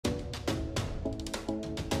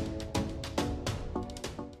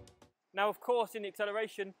Now, of course, in the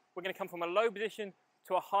acceleration, we're going to come from a low position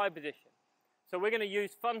to a high position. So we're going to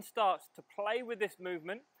use fun starts to play with this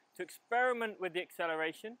movement, to experiment with the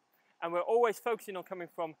acceleration, and we're always focusing on coming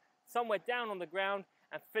from somewhere down on the ground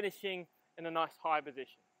and finishing in a nice high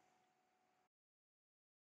position.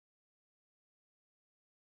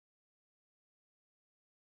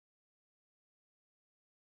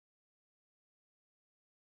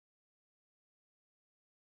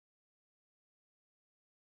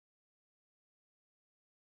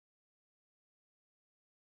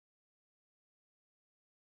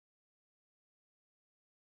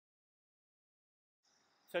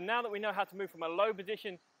 So now that we know how to move from a low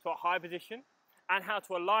position to a high position and how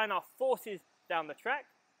to align our forces down the track,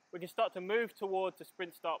 we can start to move towards the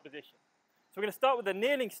sprint start position. So we're going to start with a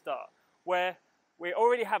kneeling start where we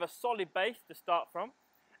already have a solid base to start from,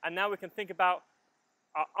 and now we can think about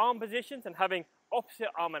our arm positions and having opposite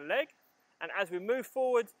arm and leg, and as we move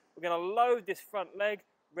forward, we're going to load this front leg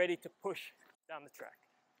ready to push down the track.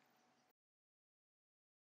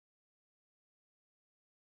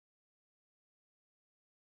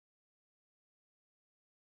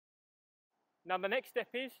 Now the next step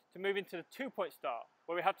is to move into the 2-point start,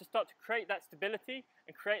 where we have to start to create that stability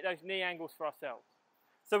and create those knee angles for ourselves.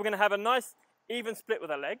 So we're going to have a nice even split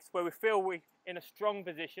with our legs, where we feel we're in a strong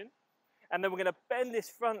position, and then we're going to bend this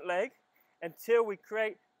front leg until we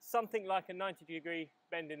create something like a 90-degree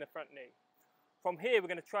bend in the front knee. From here, we're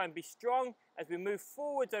going to try and be strong as we move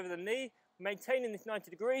forwards over the knee, maintaining this 90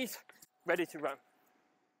 degrees, ready to run.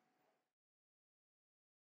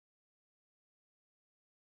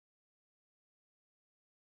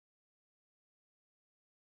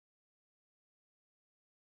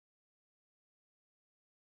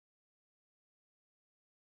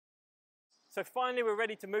 So finally, we're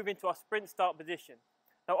ready to move into our sprint start position.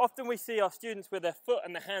 Now, often we see our students with their foot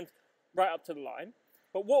and their hand right up to the line,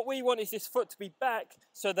 but what we want is this foot to be back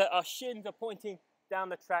so that our shins are pointing down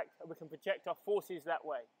the track and we can project our forces that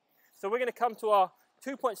way. So we're going to come to our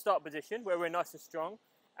 2-point start position where we're nice and strong,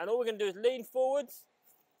 and all we're going to do is lean forwards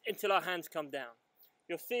until our hands come down.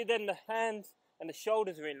 You'll see then the hands and the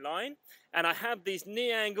shoulders are in line, and I have these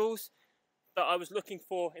knee angles that I was looking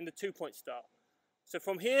for in the 2-point start. So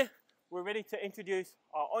from here, we're ready to introduce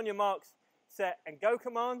our on your marks, set and go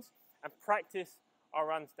commands and practice our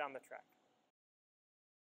runs down the track.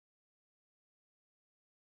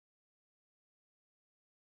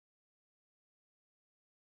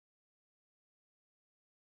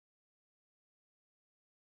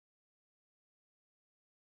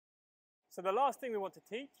 So the last thing we want to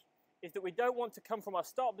teach is that we don't want to come from our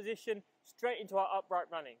start position straight into our upright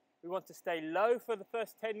running. We want to stay low for the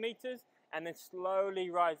first 10 meters and then slowly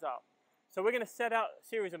rise up. So we're going to set out a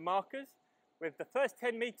series of markers with the first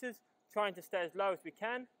 10 meters trying to stay as low as we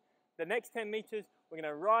can. The next 10 meters, we're going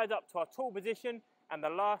to rise up to our tall position, and the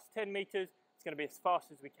last 10 meters, it's going to be as fast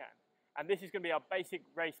as we can. And this is going to be our basic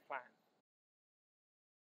race plan.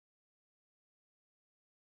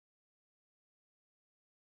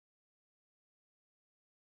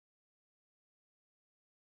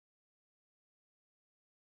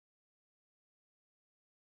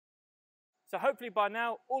 So hopefully by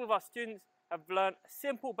now, all of our students have learned a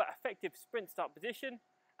simple but effective sprint start position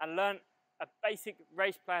and learned a basic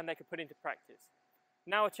race plan they can put into practice.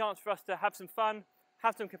 Now a chance for us to have some fun,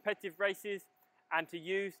 have some competitive races, and to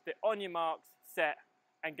use the on your marks, set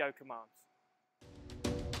and go commands.